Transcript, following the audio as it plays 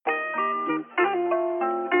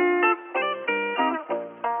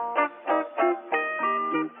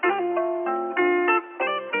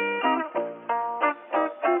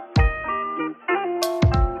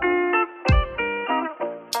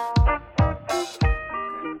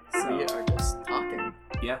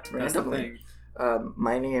Yeah, that's the thing.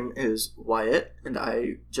 My name is Wyatt, and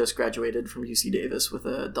I just graduated from UC Davis with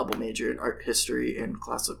a double major in art history and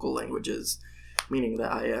classical languages, meaning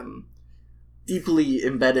that I am deeply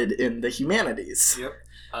embedded in the humanities. Yep.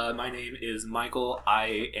 My name is Michael.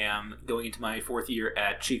 I am going into my 4th year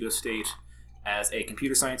at Chico State as a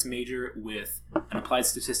computer science major with an applied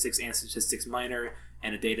statistics and statistics minor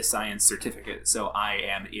and a data science certificate. So I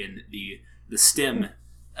am in the STEM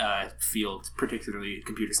field, particularly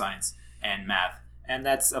computer science and math. And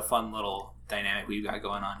that's a fun little dynamic we've got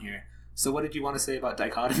going on here. So what did you want to say about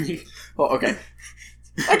dichotomy? Well, okay.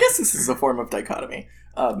 I guess this is a form of dichotomy.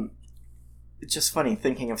 It's just funny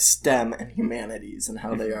thinking of STEM and humanities and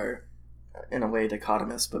how they are, in a way,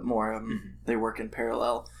 dichotomous, but more they work in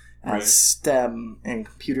parallel. As Right. STEM and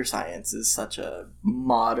computer science is such a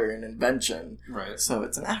modern invention, Right. so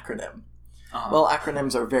it's an acronym. Uh-huh. Well,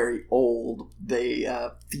 acronyms are very old. They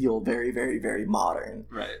feel very, very, very modern.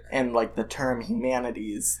 Right. And, like, the term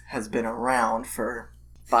humanities has been around for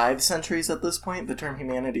 5 centuries at this point. The term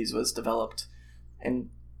humanities was developed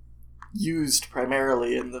and used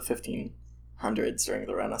primarily in the 1500s during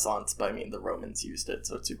the Renaissance, but I mean, the Romans used it,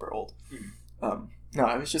 so it's super old. No,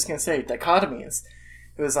 I was just going to say, dichotomies.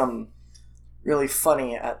 It was really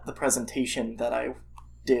funny at the presentation that I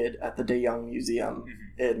did at the De Young Museum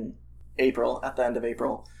in April, at the end of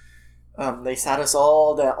April. They sat us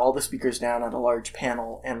all the speakers down at a large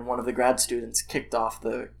panel, and one of the grad students kicked off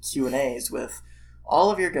the Q&As with,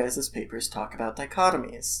 all of your guys' papers talk about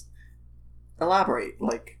dichotomies. Elaborate.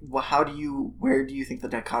 Like, where do you think the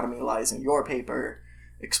dichotomy lies in your paper?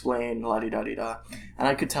 Explain, la-di-da-di-da. And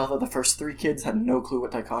I could tell that the first 3 kids had no clue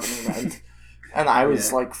what dichotomy meant. And I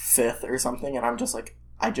was like 5th or something, and I'm just like,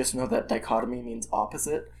 I just know that dichotomy means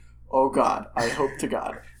opposite. Oh God, I hope to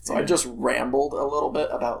God. So I just rambled a little bit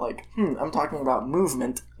about like, I'm talking about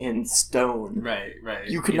movement in stone. Right.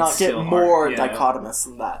 You could It's not get still more hard. Yeah. dichotomous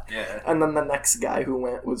than that. Yeah. And then the next guy who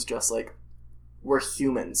went was just like, we're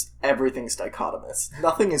humans. Everything's dichotomous.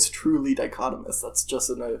 Nothing is truly dichotomous. That's just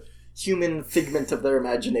a human figment of their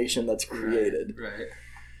imagination that's created. Right.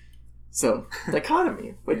 So,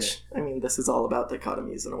 dichotomy, which, I mean, this is all about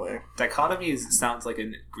dichotomies in a way. Dichotomy sounds like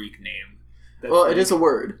a Greek name. That's Well, like, it is a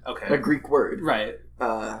word. Okay. A Greek word. Right.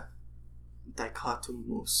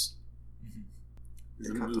 Dichotomous. There's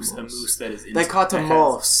a moose that is...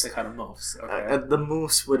 Dichotomos. Dichotomos. Okay. The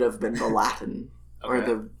moose would have been the Latin, or Okay.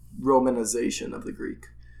 the Romanization of the Greek.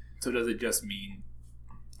 So does it just mean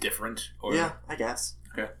different? Or... Yeah, I guess.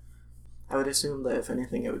 Okay. I would assume that if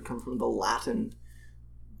anything, it would come from the Latin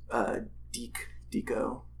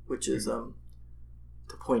dico, which is to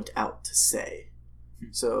point out, to say.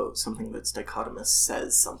 So something that's dichotomous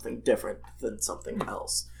says something different than something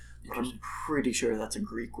else. But I'm pretty sure that's a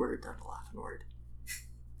Greek word, not a Latin word.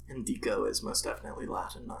 And dico is most definitely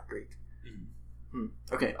Latin, not Greek.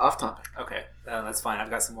 Okay, off topic. Okay, that's fine. I've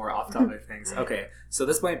got some more off-topic things. Okay, so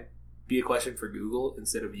this might be a question for Google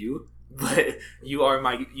instead of you, but you are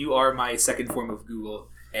my second form of Google,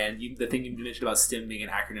 and the thing you mentioned about STEM being an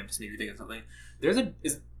acronym just made me think of something.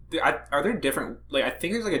 Are there different, like, I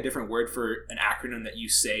think there's like a different word for an acronym that you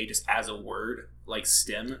say just as a word, like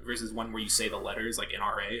STEM, versus one where you say the letters, like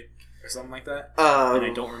NRA or something like that. And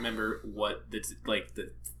I don't remember what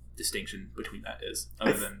the distinction between that is,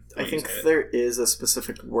 other than I think there is a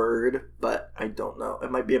specific word, but I don't know.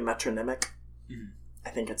 It might be a metronymic. I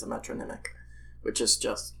think it's a metronymic, which is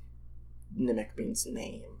just, nymic means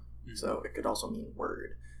name, so it could also mean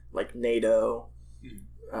word, like NATO,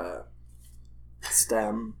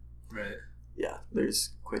 STEM. Right. Yeah,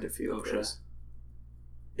 there's quite a few of those.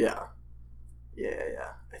 Yeah.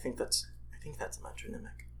 I think that's a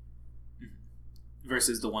metronymic.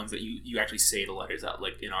 Versus the ones that you actually say the letters out,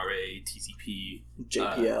 like NRA, TCP,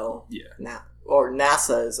 JPL. Or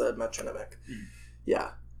NASA is a metronymic.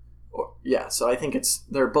 So I think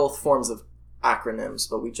they're both forms of acronyms,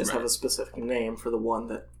 but we just have a specific name for the one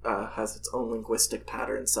that has its own linguistic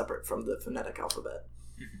pattern separate from the phonetic alphabet.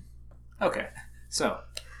 Okay, so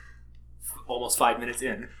almost 5 minutes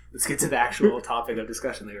in, let's get to the actual topic of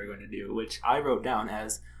discussion that we're going to do, which I wrote down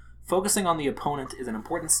as focusing on the opponent is an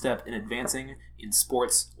important step in advancing in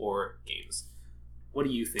sports or games. What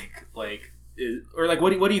do you think? What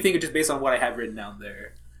do you think, just based on what I have written down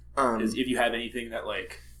there? Is if you have anything that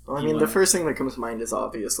Well, I mean, the first thing that comes to mind is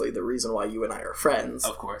obviously the reason why you and I are friends.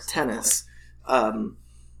 Of course. Tennis.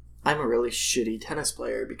 I'm a really shitty tennis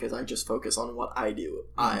player because I just focus on what I do.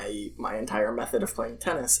 My entire method of playing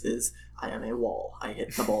tennis is I am a wall. I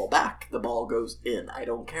hit the ball back. The ball goes in. I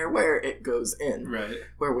don't care where it goes in. Right.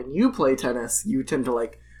 Where when you play tennis, you tend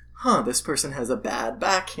to this person has a bad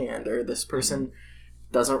backhand, or this person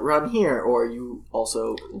doesn't run here, or you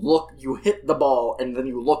also you hit the ball and then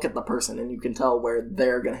you look at the person and you can tell where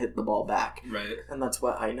they're going to hit the ball back. Right. And that's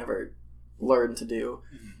what I never learned to do.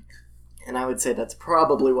 Mm-hmm. And I would say that's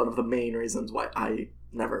probably one of the main reasons why I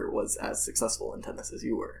never was as successful in tennis as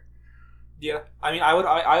you were. Yeah. I mean,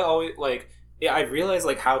 I always, like, yeah, I realize,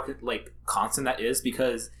 like, how, like, constant that is,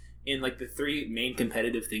 because in, like, the three main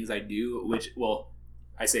competitive things I do, which, well,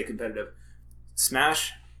 I say competitive,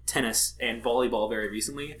 Smash, tennis, and volleyball very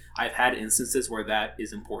recently, I've had instances where that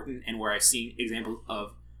is important and where I've seen examples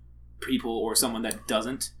of people or someone that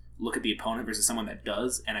doesn't look at the opponent versus someone that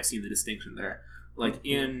does, and I've seen the distinction there. Like,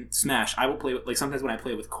 in Smash, I will play with, like, sometimes when I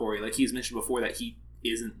play with Corey, like, he's mentioned before that he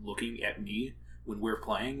isn't looking at me when we're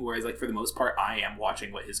playing, whereas, like, for the most part, I am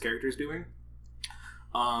watching what his character's doing.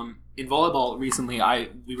 In volleyball, recently,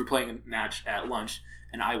 we were playing a match at lunch,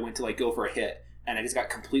 and I went to, like, go for a hit, and I just got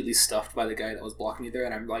completely stuffed by the guy that was blocking me there,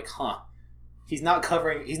 and I'm like, he's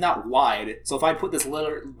not wide, so if I put this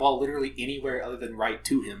ball literally anywhere other than right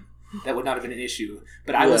to him, that would not have been an issue.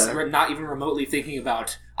 But I was not even remotely thinking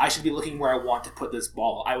about, I should be looking where I want to put this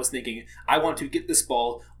ball. I was thinking, I want to get this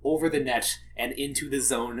ball over the net and into the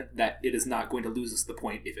zone that it is not going to lose us the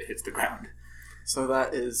point if it hits the ground. So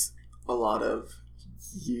that is a lot of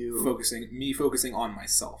you... focusing on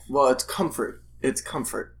myself. Well, it's comfort. It's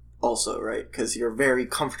comfort also, right? Because you're very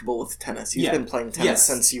comfortable with tennis. You've been playing tennis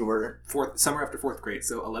since you were... summer after 4th grade,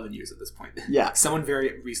 so 11 years at this point. Yeah. Someone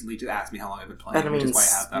very recently just asked me how long I've been playing, and I mean, which is why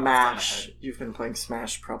I have that Smash, you've been playing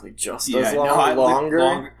Smash probably just as long,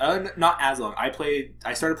 longer? Not as long.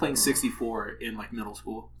 I started playing 64 in, like, middle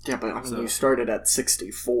school. Yeah, but I mean, you started at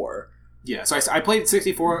 64. Yeah, so I played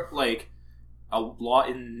 64, like, a lot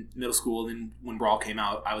in middle school, and then when Brawl came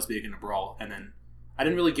out, I was big into Brawl, and then I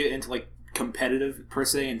didn't really get into, like, competitive per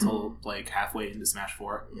se until like halfway into Smash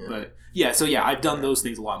 4. But I've done those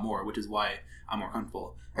things a lot more, which is why I'm more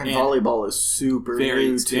comfortable. And volleyball is super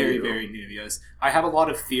new too. Very, very new, yes. I have a lot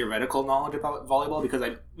of theoretical knowledge about volleyball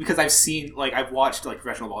because I've seen, like, I've watched, like,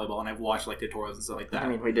 professional volleyball, and I've watched, like, tutorials and stuff like that. I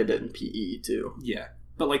mean, we did it in PE too. Yeah.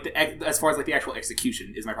 But, like, as far as, like, the actual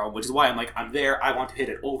execution is my problem, which is why I'm like, I'm there, I want to hit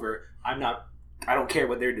it over, I don't care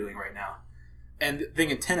what they're doing right now. And the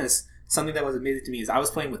thing in tennis, something that was amazing to me is I was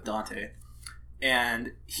playing with Dante,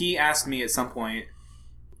 and he asked me at some point,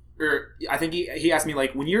 or I think he asked me,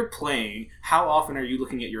 like, when you're playing, how often are you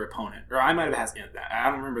looking at your opponent? Or I might have asked him that. I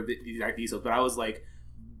don't remember the exact details, but I was like,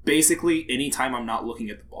 basically anytime I'm not looking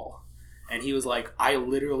at the ball. And he was like, I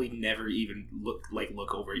literally never even look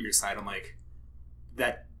over at your side. I'm like,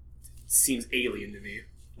 that seems alien to me.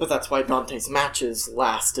 But that's why Dante's matches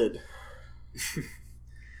lasted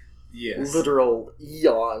literal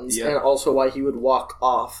eons, and also why he would walk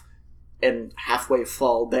off and halfway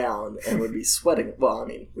fall down and would be sweating. Well, I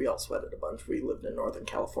mean, we all sweated a bunch. We lived in Northern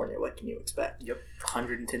California. What can you expect? Yep,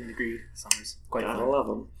 110-degree summers. Quite I love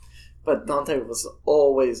them. But Dante was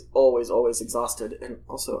always, always, always exhausted. And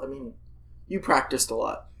also, I mean, you practiced a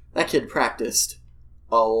lot. That kid practiced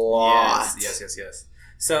a lot. Yes.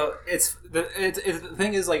 So the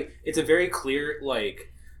thing is, like, it's a very clear,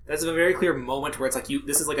 like, that's a very clear moment where it's like,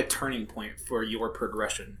 this is like a turning point for your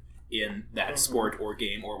progression in that sport or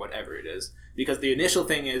game or whatever it is, because the initial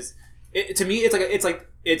thing is, to me,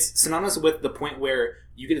 it's synonymous with the point where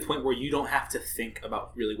you get to the point where you don't have to think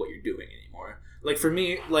about really what you're doing anymore. Like, for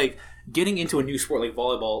me, like, getting into a new sport like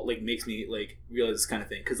volleyball, like, makes me, like, realize this kind of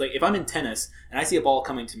thing, because, like, if I'm in tennis and I see a ball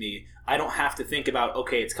coming to me, I don't have to think about,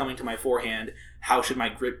 okay, it's coming to my forehand, how should my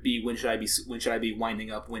grip be, when should I be winding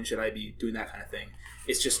up, when should I be doing that kind of thing.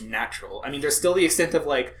 It's just natural. I mean, there's still the extent of,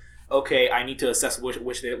 like, okay, I need to assess which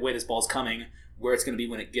way this ball's coming, where it's going to be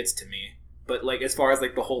when it gets to me. But, like, as far as,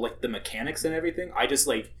 like, the whole, like, the mechanics and everything, I just,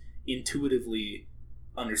 like, intuitively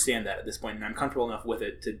understand that at this point, and I'm comfortable enough with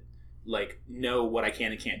it to, like, know what I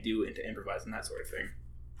can and can't do and to improvise and that sort of thing.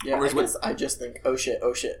 Yeah, I just think, oh shit,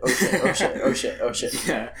 oh shit, oh shit, oh shit, oh shit, oh shit.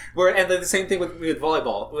 Yeah. And the same thing with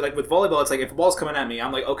volleyball. Like, with volleyball, it's like, if a ball's coming at me,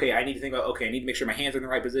 I'm like, okay, I need to think about, okay, I need to make sure my hands are in the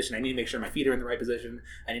right position. I need to make sure my feet are in the right position.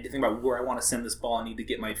 I need to think about where I want to send this ball. I need to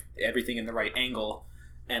get everything in the right angle.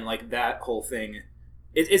 And, like, that whole thing.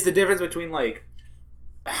 It's the difference between, like,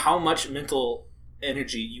 how much mental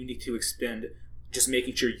energy you need to expend just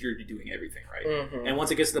making sure you're doing everything right. Mm-hmm. And once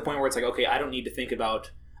it gets to the point where it's like, okay, I don't need to think about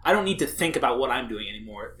what I'm doing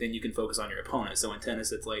anymore, then you can focus on your opponent. So in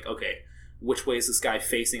tennis, it's like, okay, which way is this guy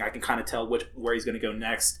facing? I can kind of tell where he's going to go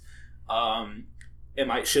next.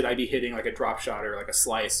 Should I be hitting, like, a drop shot or, like, a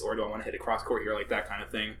slice, or do I want to hit a cross court here, like that kind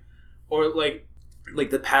of thing? Or like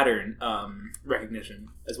the pattern recognition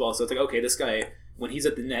as well. So it's like, okay, this guy, when he's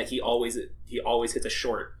at the net, he always hits a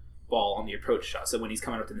short ball on the approach shot. So when he's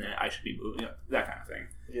coming up to the net, I should be moving, that kind of thing.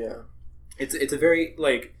 Yeah. It's a very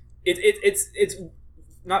like it's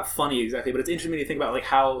not funny exactly, but it's interesting to think about like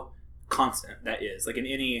how constant that is. Like in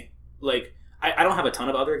any like I don't have a ton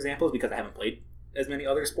of other examples because I haven't played as many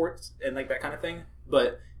other sports and like that kind of thing.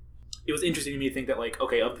 But it was interesting to me to think that like,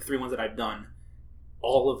 okay, of the 3 ones that I've done,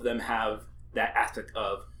 all of them have that aspect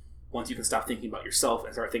of once you can stop thinking about yourself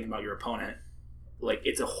and start thinking about your opponent, like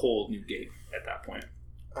it's a whole new game at that point.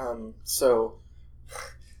 So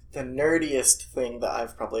the nerdiest thing that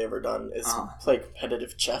I've probably ever done is play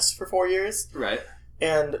competitive chess for 4 years. Right.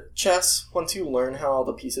 And chess, once you learn how all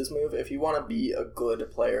the pieces move, if you want to be a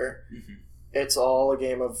good player, it's all a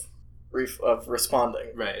game of responding.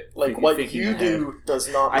 Right. Like what you do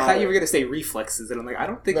does not matter. I thought you were going to say reflexes, and I'm like, I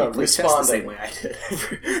don't think you play chess the same way I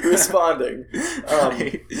did. Responding.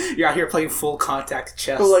 You're out here playing full contact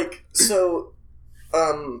chess. But like, so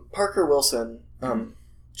Parker Wilson,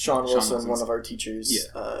 Sean Wilson, one of our teachers'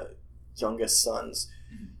 youngest sons,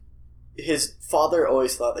 his father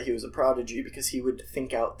always thought that he was a prodigy because he would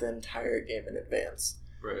think out the entire game in advance.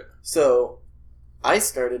 Right. So I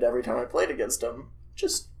started every time I played against him,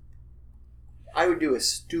 I would do a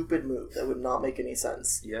stupid move that would not make any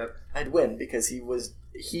sense. Yep. I'd win because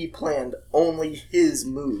he planned only his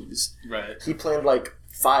moves. Right. He planned like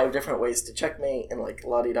 5 different ways to checkmate and like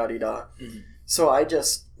la-di-da-di-da. So I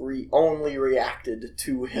just only reacted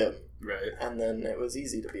to him. Right. And then it was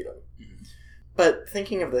easy to beat him. But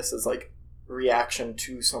thinking of this as like reaction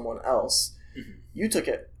to someone else, you took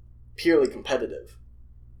it purely competitive.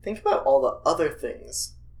 Think about all the other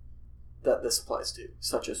things that this applies to,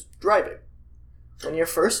 such as driving. When you're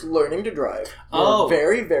first learning to drive, you're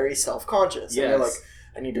very, very self-conscious. Yes. And you're like,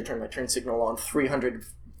 I need to turn my turn signal on 300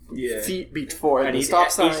 feet before the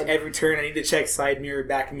stop sign. Every turn, I need to check side mirror,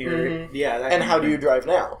 back mirror. Yeah. And how do you drive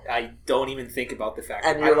now? I don't even think about the fact.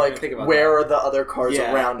 And you're like, where are the other cars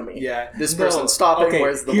around me? Yeah. This person's stopping. Okay,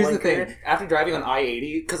 where's the here's blinker? the thing. After driving on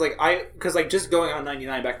I-80, because just going on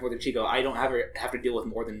 99 back and forth to Chico, I don't have to deal with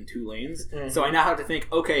more than 2 lanes. So I now have to think,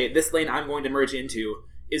 okay, this lane I'm going to merge into,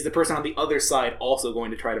 is the person on the other side also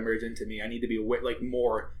going to try to merge into me? I need to be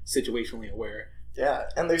more situationally aware. Yeah,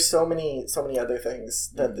 and there's so many other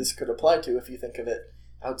things that this could apply to if you think of it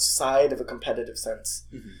outside of a competitive sense.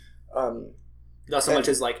 Not so much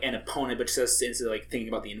as like an opponent, but just into like thinking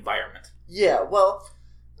about the environment. Yeah, well,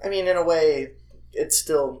 I mean, in a way, it's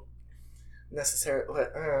still necessarily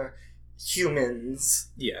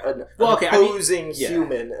humans. Yeah. An opposing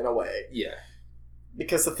human in a way. Yeah.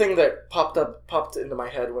 Because the thing that popped into my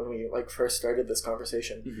head when we like first started this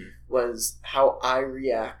conversation was how I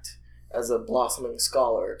react as a blossoming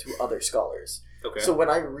scholar to other scholars. Okay. So when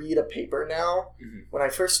I read a paper now, when I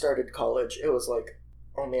first started college, it was like,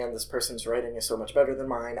 oh man, this person's writing is so much better than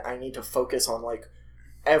mine. I need to focus on like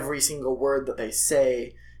every single word that they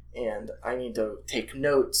say, and I need to take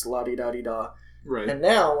notes, la-di-da-di-da. Right. And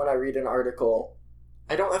now when I read an article,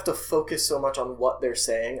 I don't have to focus so much on what they're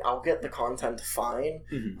saying. I'll get the content fine,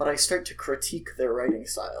 but I start to critique their writing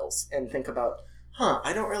styles and think about,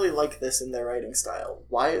 I don't really like this in their writing style.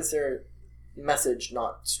 Why is their message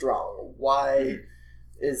not strong? Why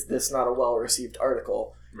is this not a well-received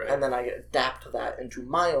article? Right. And then I adapt that into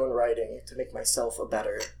my own writing to make myself a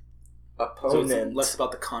better opponent. So it's less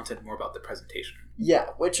about the content, more about the presentation. Yeah,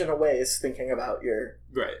 which in a way is thinking about your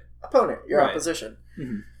opponent, your opposition.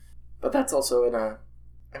 But that's also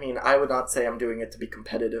I would not say I'm doing it to be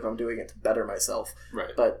competitive. I'm doing it to better myself.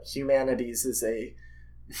 Right. But humanities is a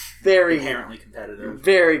very inherently competitive,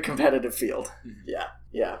 very competitive field.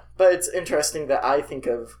 Yeah. But it's interesting that I think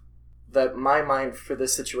of that my mind for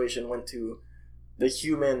this situation went to the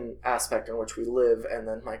human aspect in which we live, and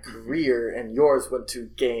then my career and yours went to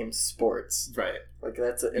games, sports. Right. Like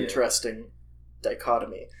that's an interesting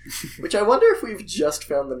dichotomy. Which I wonder if we've just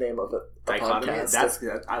found the name of it. Dichotomy.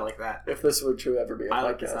 I like that. If this would true ever be a podcast. I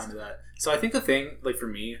like the sound of that. So I think the thing, like for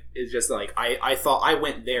me, is just like I thought I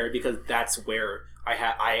went there because that's where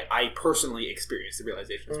I personally experienced the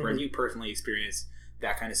realizations, whereas you personally experienced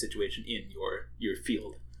that kind of situation in your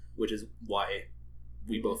field, which is why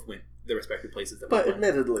we both went the respective places that we went. But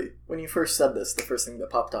admittedly, when you first said this, the first thing that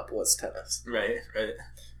popped up was tennis. Right.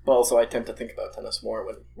 But also, I tend to think about tennis more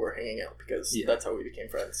when we're hanging out because that's how we became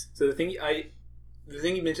friends. So the thing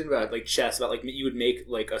you mentioned about like chess, about like you would make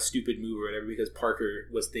like a stupid move or whatever because Parker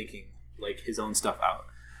was thinking like his own stuff out.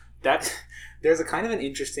 That there's a kind of an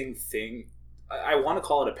interesting thing. I want to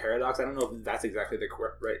call it a paradox. I don't know if that's exactly the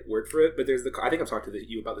right word for it, but I think I've talked to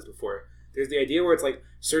you about this before. There's the idea where it's like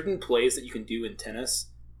certain plays that you can do in tennis,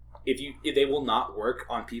 if they will not work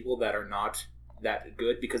on people that are not that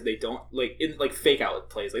good because they don't like in like fake out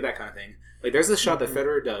plays like that kind of thing. Like there's this shot that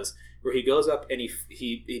Federer does where he goes up and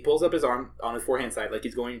he pulls up his arm on his forehand side like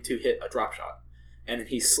he's going to hit a drop shot, and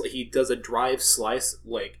he does a drive slice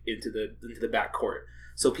like into the back court.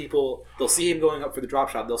 So they'll see him going up for the drop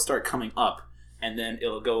shot, they'll start coming up, and then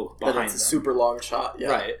it'll go behind them. It's a super long shot, yeah.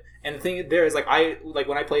 Right. And the thing there is, like,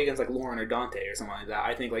 when I play against, like, Lauren or Dante or something like that,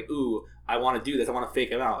 I think, like, ooh, I want to do this, I want to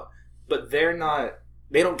fake him out. But they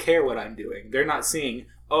don't care what I'm doing. They're not seeing,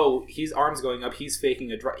 oh, his arm's going up, he's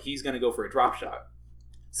faking he's going to go for a drop shot.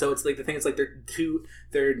 So it's, like, the thing is, like,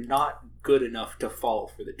 they're not good enough to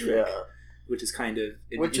fall for the trick. Yeah. Which is kind of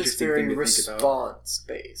an interesting thing to think about.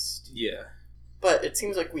 Response-based. Yeah. But it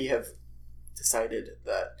seems like we have decided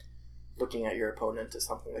that looking at your opponent is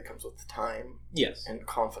something that comes with time, yes, and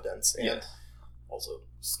confidence, and also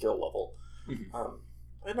skill level. Mm-hmm.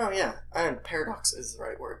 But no, yeah, and paradox is the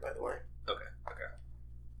right word, by the way. Okay.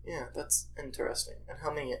 Yeah, that's interesting. And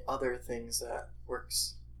how many other things that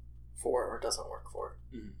works for or doesn't work for?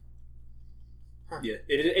 Mm-hmm. Huh. Yeah,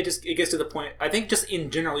 it gets to the point. I think just in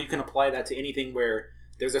general, you can apply that to anything where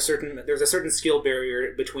there's a certain skill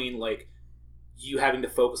barrier between like you having to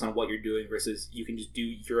focus on what you're doing versus you can just do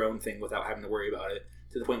your own thing without having to worry about it,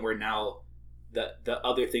 to the point where now the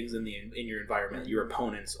other things in your environment, your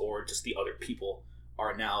opponents or just the other people,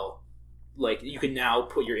 are now like you can now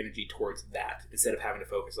put your energy towards that instead of having to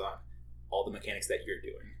focus on all the mechanics that you're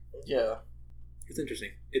doing. Yeah, it's interesting.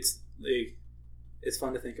 It's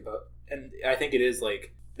fun to think about, and I think it is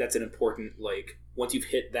like that's an important like once you've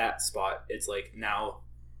hit that spot, it's like now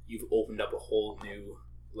you've opened up a whole new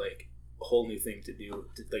thing to do,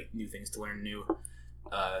 like new things to learn, new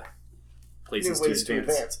places new ways to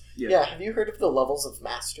advance. Yeah, have you heard of the levels of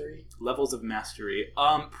mastery? Levels of mastery?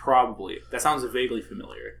 Probably. That sounds vaguely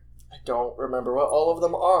familiar. I don't remember what all of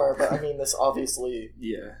them are, but I mean, this obviously...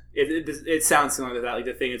 Yeah. It sounds similar to that. Like,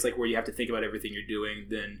 the thing is, like, where you have to think about everything you're doing,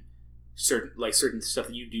 then certain stuff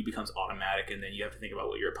that you do becomes automatic, and then you have to think about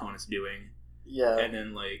what your opponent's doing. Yeah. And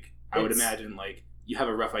then, like, I would imagine, like, you have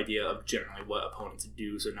a rough idea of generally what opponents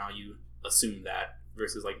do, so now you assume that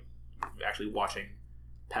versus, like, actually watching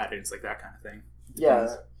patterns, like that kind of thing.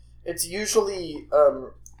 Yeah. It's usually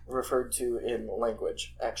referred to in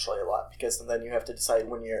language, actually, a lot, because then you have to decide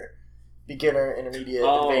when you're beginner, intermediate,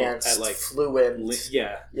 advanced, like, fluent.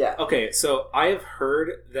 Yeah. Okay, so I have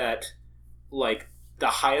heard that, like, the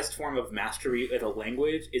highest form of mastery in a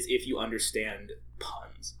language is if you understand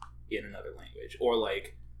puns in another language, or,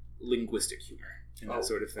 like, linguistic humor and that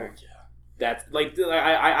sort of thing. Oh, yeah. That's, like,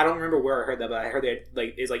 I don't remember where I heard that, but I heard that,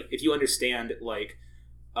 like, it's, like, if you understand, like,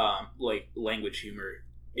 language humor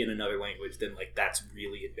in another language, then, like, that's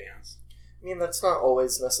really advanced. I mean, that's not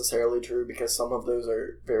always necessarily true, because some of those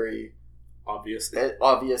are very... obvious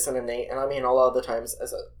and innate, and I mean, a lot of the times,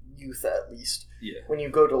 as a youth at least, when you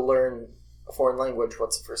go to learn a foreign language,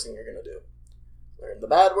 what's the first thing you're going to do? Learn the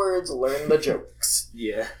bad words, learn the jokes.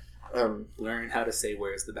 Yeah. Learn how to say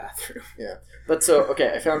where's the bathroom. Yeah. But so,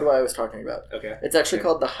 okay, I found what I was talking about. Okay. It's actually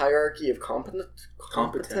called the hierarchy of competence.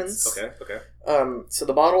 Okay. So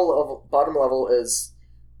the bottom level is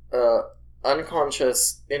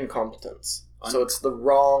unconscious incompetence. So it's the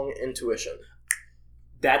wrong intuition.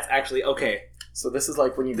 That's actually, okay. So this is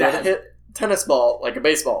like when you go to hit tennis ball like a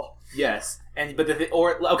baseball. Yes. You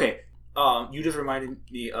just reminded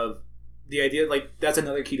me of the idea, like, that's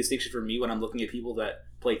another key distinction for me when I'm looking at people that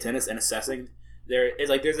play tennis and assessing.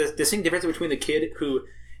 There's a distinct difference between the kid who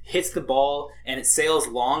hits the ball and it sails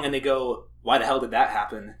long and they go, why the hell did that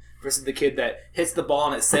happen? Versus the kid that hits the ball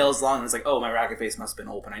and it sails long and it's like, oh, my racket face must have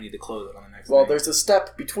been open. I need to close it on the next Well, thing. there's a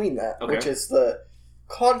step between that, which is the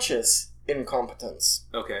conscious incompetence.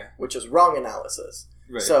 Okay. Which is wrong analysis.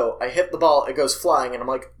 Right. So I hit the ball, it goes flying, and I'm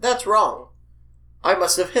like, that's wrong. I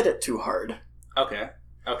must have hit it too hard. Okay.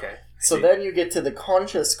 So then you get to the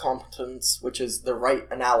conscious competence, which is the right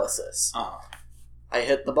analysis. I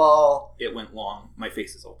hit the ball. It went long. My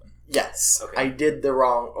face is open. Yes. Okay. I did the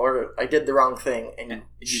wrong thing, and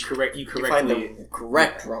you correctly find the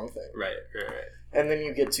correct wrong thing. Right. And then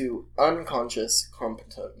you get to unconscious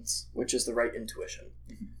competence, which is the right intuition.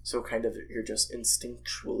 Mm-hmm. So kind of you're just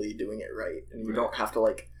instinctually doing it right, and you don't have to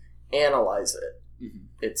like analyze it. Mm-hmm.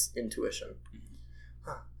 It's intuition. Mm-hmm.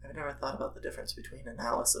 I've never thought about the difference between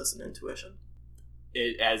analysis and intuition.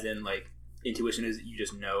 As in, like, intuition is you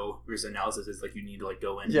just know, versus analysis is like you need to like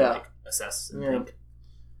go in and like assess and think.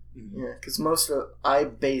 Mm-hmm. Yeah, because I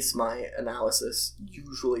base my analysis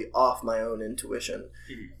usually off my own intuition,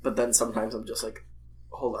 but then sometimes I'm just like,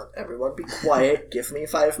 hold on, everyone be quiet, give me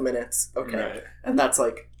 5 minutes, okay. Right. And that's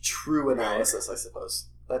like true analysis, I suppose.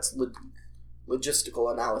 That's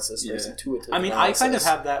logistical analysis versus intuitive. I mean, analysis. I kind of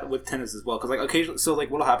have that with tennis as well, because like occasionally, so like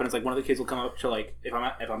what'll happen is like one of the kids will come up to like if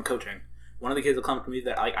I'm coaching, one of the kids will come up to me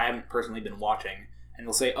that like I haven't personally been watching, and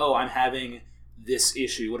they'll say, "Oh, I'm having this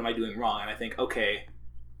issue. What am I doing wrong?" And I think, okay,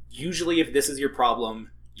 usually if this is your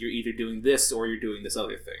problem, you're either doing this or you're doing this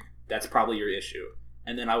other thing. That's probably your issue.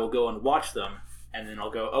 And then I will go and watch them, and then I'll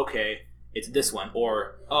go, okay, it's this one,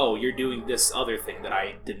 or oh, you're doing this other thing that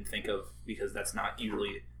I didn't think of because that's not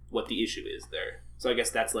usually what the issue is there. So I guess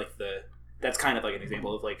that's like that's kind of like an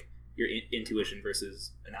example of like your intuition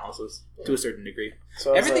versus analysis to a certain degree.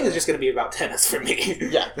 So everything is just going to be about tennis for me.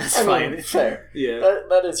 Yeah, that's fine. Fair. Yeah,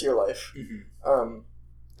 that is your life. Mm-hmm.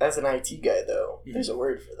 As an IT guy, though, there's a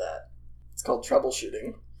word for that. It's called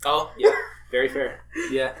troubleshooting. Oh, yeah, very fair.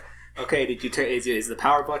 Yeah. Okay, did you turn? Is the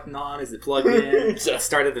power button on? Is it plugged in?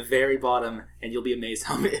 Start at the very bottom, and you'll be amazed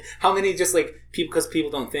how many just like people, because people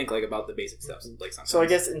don't think like about the basic stuff. Like sometimes. So I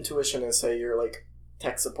guess intuition is, say you're like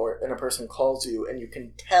tech support, and a person calls you, and you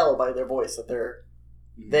can tell by their voice that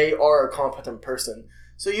they are a competent person.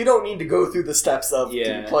 So you don't need to go through the steps of do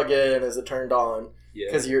you plug in, is it turned on?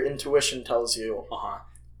 Because your intuition tells you.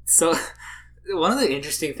 So one of the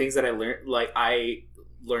interesting things that I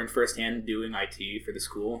learned firsthand doing IT for the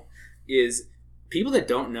school is people that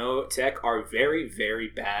don't know tech are very, very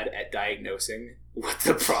bad at diagnosing what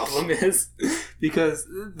the problem is. Because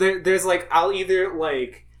there's like, I'll either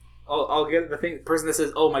like, I'll get the person that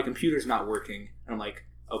says, oh, my computer's not working. And I'm like,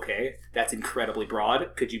 okay, that's incredibly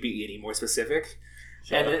broad. Could you be any more specific?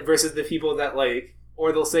 And then, versus the people that like,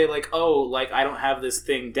 or they'll say like, oh, like I don't have this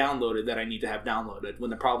thing downloaded that I need to have downloaded. When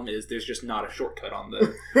the problem is there's just not a shortcut on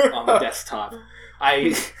the desktop.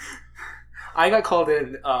 I got called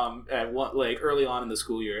in at one, like early on in the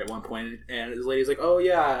school year at one point, and this lady's like, "Oh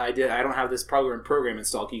yeah, I don't have this program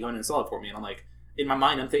installed. Can you go and install it for me?" And I'm like, in my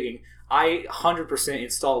mind, I'm thinking, I 100%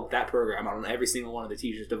 installed that program on every single one of the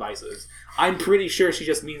teacher's devices. I'm pretty sure she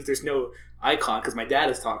just means there's no icon because my dad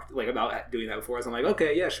has talked like about doing that before. So I'm like,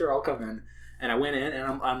 okay, yeah, sure, I'll come in. And I went in,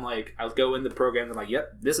 and I'm like, I'll go in the program. And I'm like,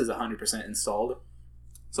 yep, this is 100% installed.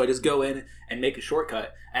 So I just go in and make a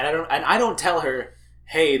shortcut, and I don't tell her,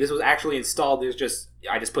 hey, this was actually installed.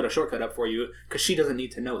 I just put a shortcut up for you, because she doesn't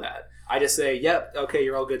need to know that. I just say, yep, okay,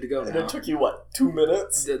 you're all good to go now. And it took you, what, 2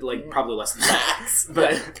 minutes? Like, probably less than that.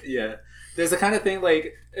 But, yeah. There's the kind of thing,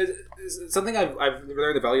 like, something I've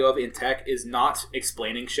learned the value of in tech is not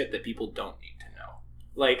explaining shit that people don't need to know.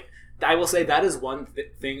 Like, I will say that is one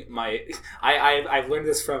thing I've learned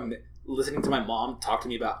this from listening to my mom talk to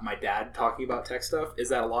me about my dad talking about tech stuff, is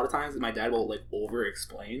that a lot of times my dad will, like,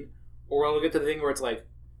 over-explain. Or I'll get to the thing where it's like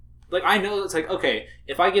I know it's like, okay,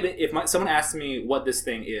 if someone asks me what this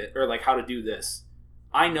thing is, or like how to do this,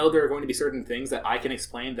 I know there are going to be certain things that I can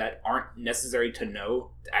explain that aren't necessary to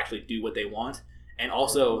know to actually do what they want, and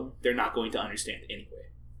also they're not going to understand anyway.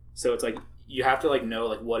 So it's like you have to like know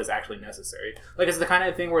like what is actually necessary. Like it's the kind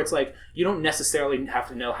of thing where it's like you don't necessarily have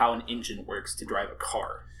to know how an engine works to drive a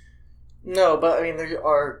car. No, but I mean there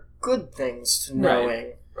are good things to knowing.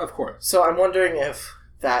 Right. Of course. So I'm wondering if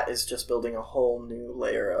that is just building a whole new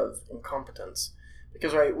layer of incompetence.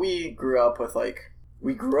 Because, right, we grew up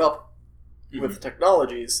with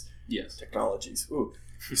technologies. Yes. Technologies. Ooh.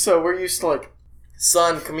 So we're used to, like,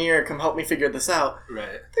 son, come here, come help me figure this out.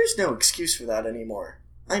 Right. There's no excuse for that anymore.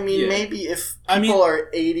 I mean, maybe if people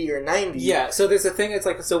are 80 or 90. Yeah, so there's a thing, it's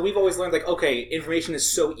like, so we've always learned, like, okay, information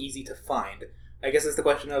is so easy to find. I guess it's the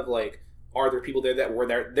question of, like, are there people there that were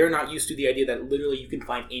there? They're not used to the idea that literally you can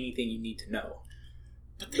find anything you need to know.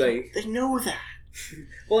 But they know that.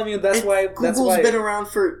 Well, I mean, that's why Google's been around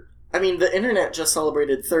for... I mean, the internet just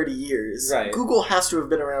celebrated 30 years. Right. Google has to have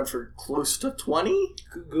been around for close to 20?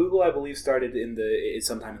 Google, I believe, started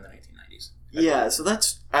sometime in the 1990s. Yeah, so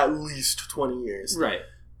that's at least 20 years. Right.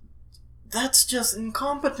 That's just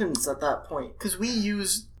incompetence at that point. Because we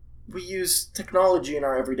use technology in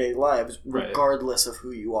our everyday lives regardless of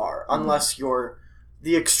who you are. Mm-hmm. Unless you're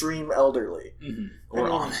the extreme elderly. Mm-hmm. Or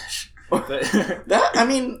Amish.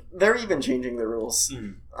 They're even changing the rules.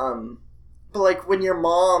 Mm-hmm. But like when your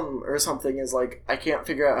mom or something is like, I can't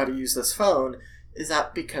figure out how to use this phone, is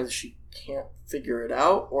that because she can't figure it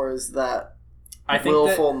out, or is that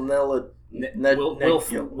willful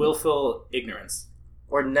willful ignorance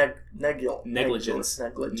or negligence?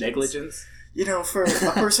 You know, for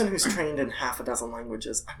a person who's trained in half a dozen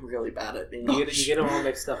languages, I'm really bad at English. You get them all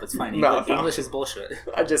mixed up. It's fine. English is bullshit.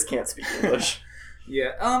 I just can't speak English.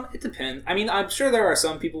 Yeah, it depends. I mean, I'm sure there are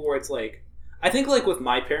some people where it's like, I think like with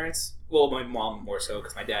my parents, well, my mom more so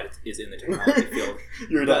because my dad is in the technology field.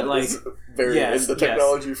 Your dad is very in the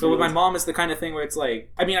technology field. So with my mom, it's the kind of thing where it's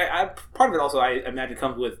like, I mean, I part of it also I imagine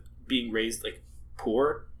comes with being raised like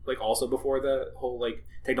poor like also before the whole like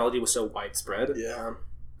technology was so widespread. Yeah.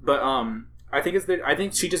 But I think I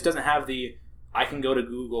think she just doesn't have the I can go to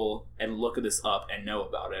Google and look this up and know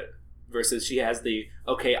about it. Versus she has the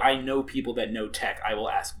okay, I know people that know tech. I will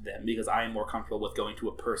ask them because I am more comfortable with going to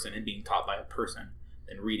a person and being taught by a person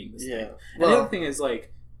than reading this thing. And the other thing is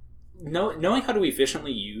like knowing how to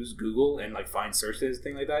efficiently use Google and like find searches,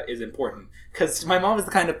 thing like that is important. Because my mom is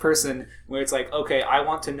the kind of person where it's like, okay, I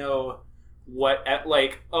want to know what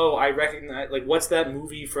like I recognize like what's that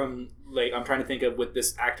movie from like I'm trying to think of with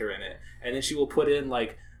this actor in it, and then she will put in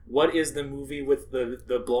like what is the movie with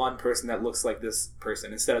the blonde person that looks like this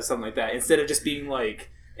person instead of something like that, instead of just being like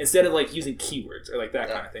using keywords or like that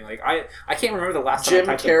kind of thing. Like I can't remember the last Jim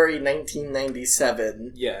time Carrey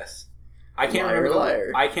 1997. Yes. I can't Liar, remember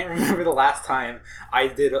liar. I can't remember the last time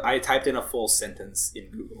I typed in a full sentence in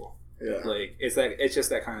Google. Yeah. Like it's just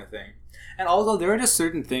that kind of thing. And although there are just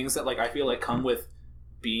certain things that like I feel like come with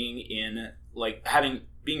being in like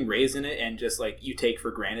being raised in it and just like you take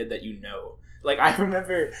for granted that you know. Like I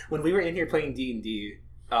remember when we were in here playing D&D,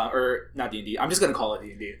 or not D&D. I'm just gonna call it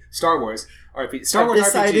D&D. Star Wars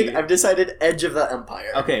RPG. I've decided Edge of the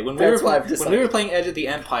Empire. Okay, when we were playing Edge of the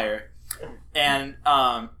Empire, and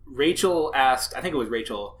Rachel asked, I think it was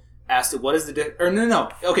Rachel asked, what is the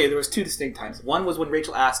no. Okay, there was two distinct times. One was when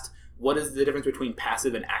Rachel asked, what is the difference between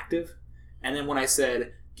passive and active, and then when I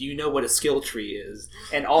said, do you know what a skill tree is?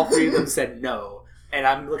 And all three of them said no. And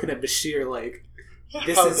I'm looking at Bashir like.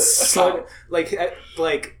 This is so like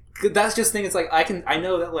that's just thing. It's like I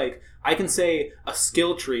know that like I can say a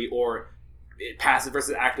skill tree or passive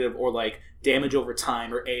versus active or like damage over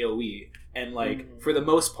time or AOE, and like for the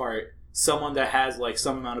most part, someone that has like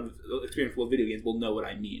some amount of experience with video games will know what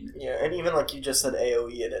I mean. Yeah, and even like you just said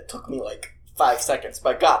AOE, and it took me like 5 seconds,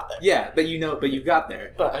 but I got there. Yeah, but you got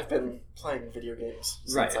there. But I've been playing video games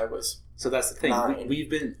since I was. So that's the thing. 9. We've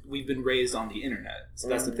been raised on the internet. So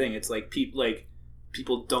that's the thing. It's like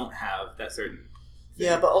people don't have that certain.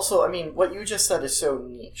 Yeah, but also, I mean, what you just said is so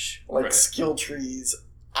niche. Like Right. skill trees,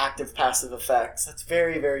 active passive effects. That's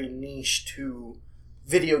very, very niche to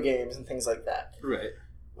video games and things like that. Right.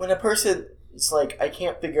 When a person is like, I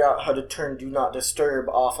can't figure out how to turn Do Not Disturb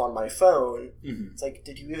off on my phone, it's like,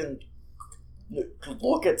 did you even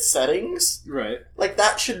look at settings? Right. Like,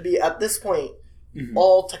 that should be, at this point,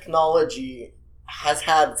 all technology has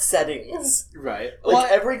had settings. Right.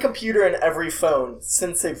 Like every computer and every phone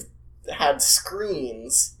since they've had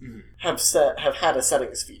screens have had a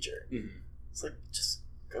settings feature. It's like just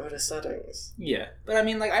go to settings. Yeah, but I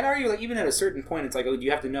mean, like I'd argue, like even at a certain point, it's like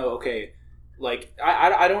you have to know. Okay, like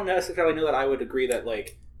I don't necessarily know that I would agree that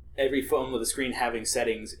like every phone with a screen having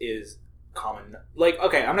settings is common. Like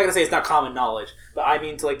okay, I'm not gonna say it's not common knowledge, but I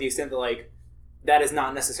mean to like the extent that like. That is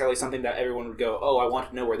not necessarily something that everyone would go, oh, I want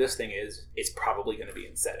to know where this thing is. It's probably going to be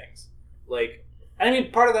in settings. Like, and I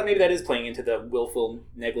mean, part of that, maybe that is playing into the willful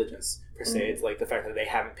negligence, per se. It's like the fact that they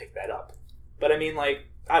haven't picked that up. But I mean, like,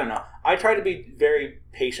 I don't know. I try to be very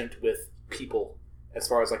patient with people as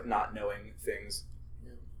far as, like, not knowing things.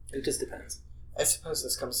 Yeah. It just depends. I suppose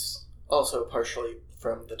this comes also partially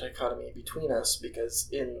from the dichotomy between us, because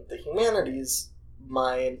in the humanities,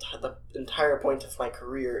 the entire point of my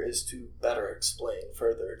career is to better explain,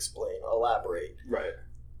 further explain, elaborate. Right.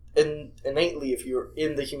 And innately, if you're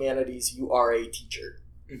in the humanities, you are a teacher.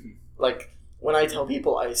 Like, when I tell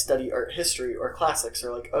people I study art history or classics,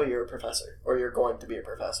 they're like, oh, you're a professor, or you're going to be a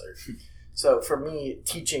professor. So for me,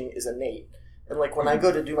 teaching is innate. And like when I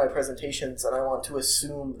go to do my presentations and I want to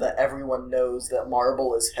assume that everyone knows that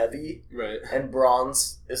marble is heavy and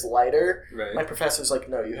bronze is lighter, my professor's like,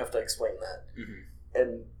 no, you have to explain that.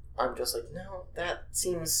 And I'm just like, no, that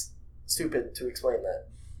seems stupid to explain that.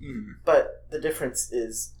 But the difference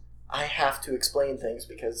is I have to explain things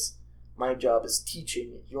because my job is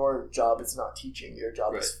teaching. Your job is not teaching. Your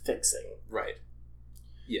job is fixing. Right.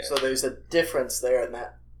 Yeah. So there's a difference there, and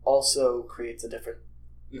that also creates a different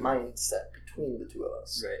mindset between the two of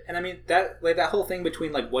us. Right. And I mean, that whole thing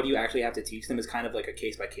between, like, what do you actually have to teach them is kind of like a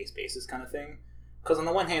case-by-case basis kind of thing. Because on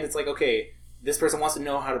the one hand, it's like, okay, this person wants to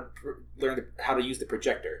know how to learn how to use the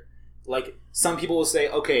projector. Like, some people will say,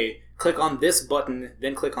 okay, click on this button,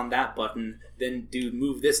 then click on that button, then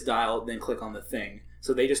move this dial, then click on the thing.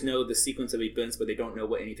 So they just know the sequence of events, but they don't know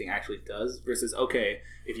what anything actually does. Versus, okay,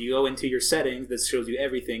 if you go into your settings, this shows you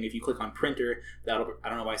everything. If you click on printer, I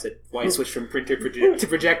don't know why I switched from printer to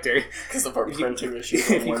projector. Because of our printing issue.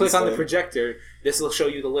 If you click on the projector, this will show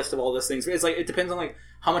you the list of all those things. It's like, it depends on like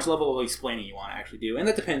how much level of explaining you want to actually do. And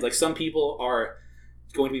that depends. Like, some people are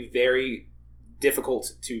going to be very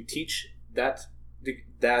difficult to teach that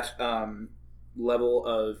level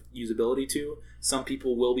of usability to. Some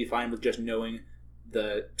people will be fine with just knowing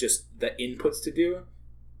the inputs to do.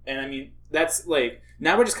 And I mean, that's like,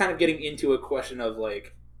 now we're just kind of getting into a question of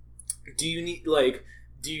like, do you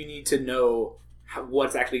need to know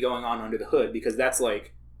what's actually going on under the hood? Because that's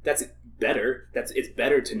better. It's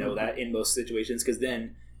better to know that in most situations, because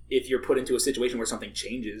then if you're put into a situation where something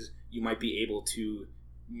changes, you might be able to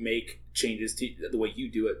make changes to the way you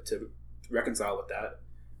do it to reconcile with that,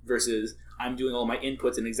 versus I'm doing all my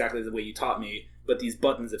inputs in exactly the way you taught me, but these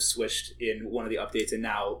buttons have switched in one of the updates and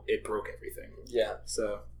now it broke everything. Yeah.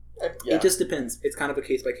 So it just depends. It's kind of a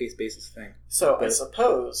case-by-case basis thing. So I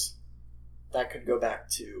suppose that could go back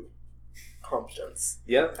to competence.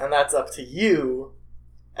 Yep. And that's up to you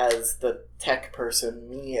as the tech person,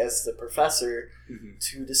 me as the professor,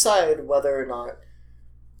 to decide whether or not,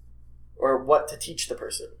 or what to teach the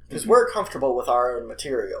person. Because we're comfortable with our own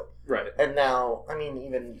material. Right. And now, I mean,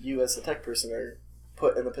 even you as a tech person are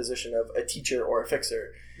put in the position of a teacher or a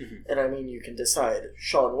fixer. And I mean, you can decide,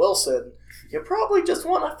 Sean Wilson, you probably just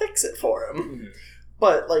want to fix it for him.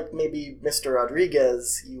 But, like, maybe Mr.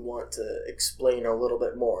 Rodriguez, you want to explain a little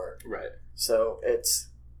bit more. Right. So it's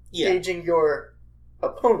gauging your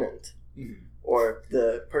opponent or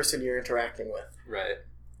the person you're interacting with. Right.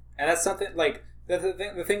 And that's something, like,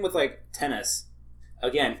 the thing with, like, tennis,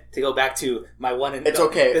 again, to go back to my one... It's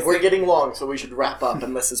okay. We're getting long, so we should wrap up,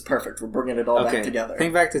 and this is perfect. We're bringing it all back together.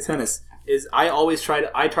 Thing back to tennis is I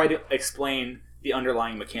try to explain the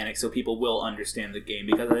underlying mechanics so people will understand the game,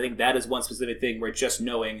 because I think that is one specific thing where just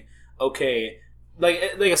knowing, okay, like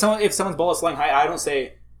if someone's ball is flying high, I don't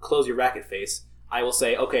say close your racket face. I will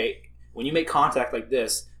say, okay, when you make contact like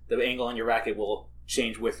this, the angle on your racket will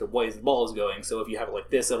change with the way the ball is going. So if you have it like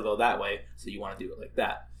this, it'll go that way. So you want to do it like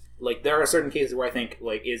that. Like, there are certain cases where I think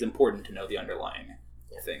like it is important to know the underlying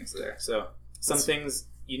things there. So some things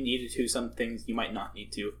you need to, some things you might not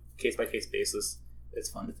need to. Case by case basis. It's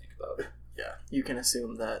fun to think about. Yeah, you can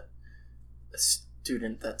assume that a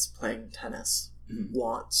student that's playing tennis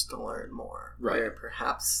wants to learn more, right? Where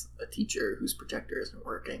perhaps a teacher whose projector isn't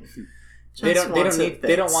working, they don't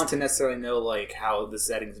want to necessarily know like how the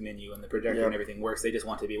settings menu and the projector and everything works. They just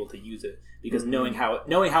want to be able to use it, because knowing how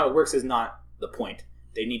it works is not the point.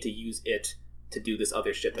 They need to use it to do this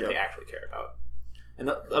other shit that they actually care about. And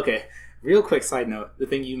okay, real quick side note: the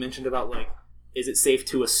thing you mentioned about like, is it safe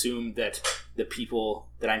to assume that the people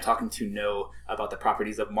that I'm talking to know about the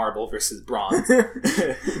properties of marble versus bronze?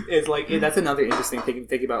 Is like, that's another interesting thing to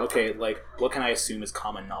think about. Okay, like, what can I assume is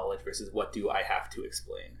common knowledge versus what do I have to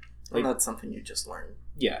explain? Like, and that's something you just learn.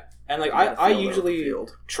 Yeah, and like I usually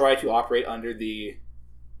try to operate under the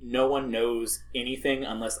no one knows anything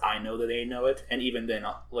unless I know that they know it, and even then,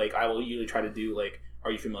 like, I will usually try to do like,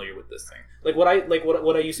 are you familiar with this thing? Like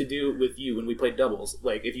what I used to do with you when we played doubles.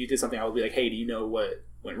 Like, if you did something, I would be like, hey, do you know what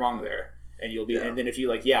went wrong there? And you'll be, and then if you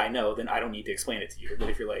like, yeah, I know, then I don't need to explain it to you. But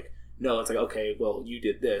if you're like, no, it's like, okay, well, you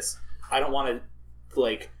did this. I don't want to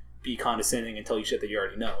like be condescending and tell you shit that you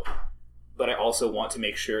already know. But I also want to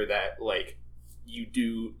make sure that like you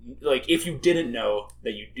do, like, if you didn't know,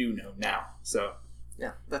 that you do know now. So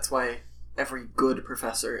yeah, that's why every good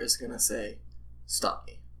professor is gonna say, stop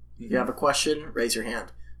me. You have a question, raise your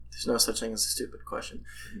hand. There's no such thing as a stupid question.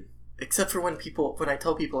 Except for when I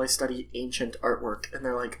tell people I study ancient artwork, and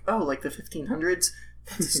they're like, oh, like the 1500s?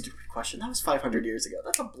 That's a stupid question. That was 500 years ago.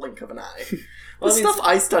 That's a blink of an eye. The stuff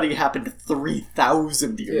I study happened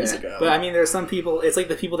 3,000 years ago. But I mean, there are some people, it's like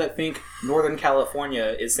the people that think Northern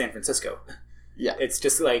California is San Francisco. Yeah. It's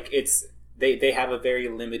just like, They have a very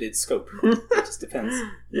limited scope. It just depends.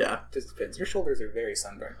 Yeah. It just depends. Your shoulders are very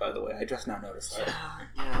sunburned, by the way. I just now noticed that.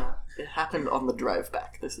 Yeah. It happened on the drive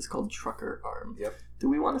back. This is called trucker arm. Yep. Do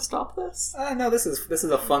we want to stop this? No, this is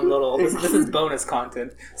a fun little... This is bonus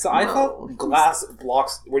content. So I thought glass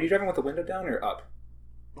blocks... Were you driving with the window down or up?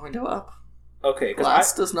 Window up. Okay.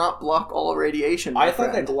 Glass does not block all radiation, I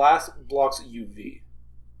thought that glass blocks UV.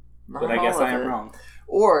 But I guess I am wrong.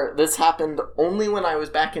 Or this happened only when I was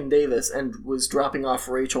back in Davis and was dropping off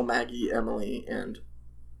Rachel, Maggie, Emily, and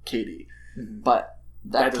Katie. But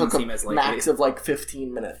that took a max of like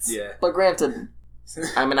 15 minutes. Yeah. But granted,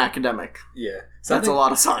 I'm an academic. Yeah. That's a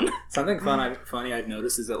lot of sun. Something funny I've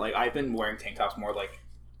noticed is that like I've been wearing tank tops more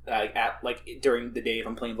during the day if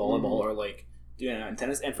I'm playing volleyball or like doing it on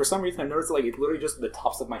tennis, and for some reason I've noticed like it's literally just the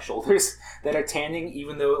tops of my shoulders that are tanning,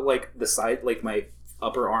 even though like the side, like my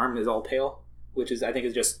upper arm is all pale. Which is, I think,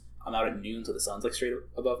 is just, I'm out at noon, so the sun's, like, straight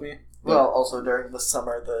above me. Well, also, during the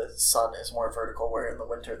summer, the sun is more vertical, where in the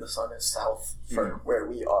winter, the sun is south for where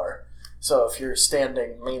we are. So if you're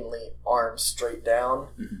standing mainly arms straight down,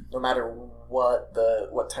 no matter what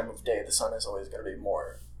time of day, the sun is always going to be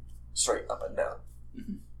more straight up and down.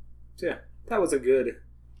 So, yeah, that was a good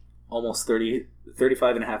almost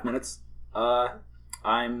 35 and a half minutes.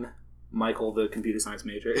 I'm Michael, the computer science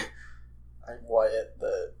major. I'm Wyatt,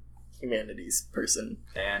 the humanities person.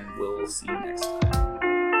 And we'll see you next time.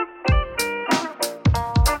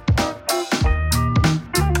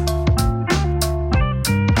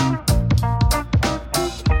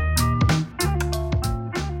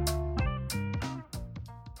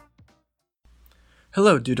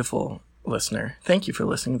 Hello, dutiful listener. Thank you for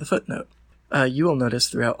listening to The Footnote. You will notice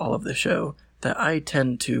throughout all of the show that I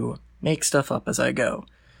tend to make stuff up as I go.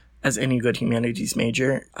 As any good humanities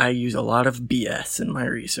major, I use a lot of BS in my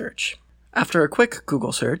research. After a quick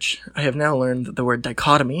Google search, I have now learned that the word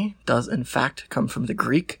dichotomy does in fact come from the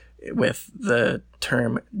Greek with the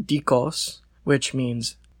term dikos, which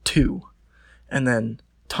means two. And then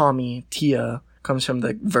Tommy, tia, comes from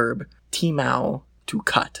the verb timao, to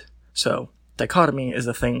cut. So, dichotomy is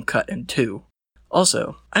a thing cut in two.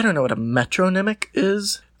 Also, I don't know what a metronymic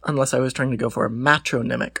is, unless I was trying to go for a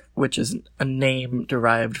matronymic, which is a name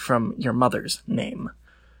derived from your mother's name.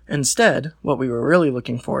 Instead, what we were really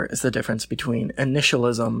looking for is the difference between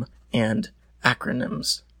initialism and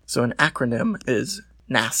acronyms. So an acronym is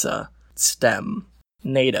NASA, STEM,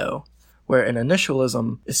 NATO, where an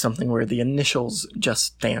initialism is something where the initials just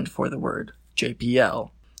stand for the word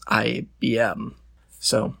JPL, IBM.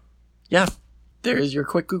 So, yeah, there is your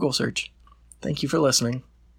quick Google search. Thank you for listening.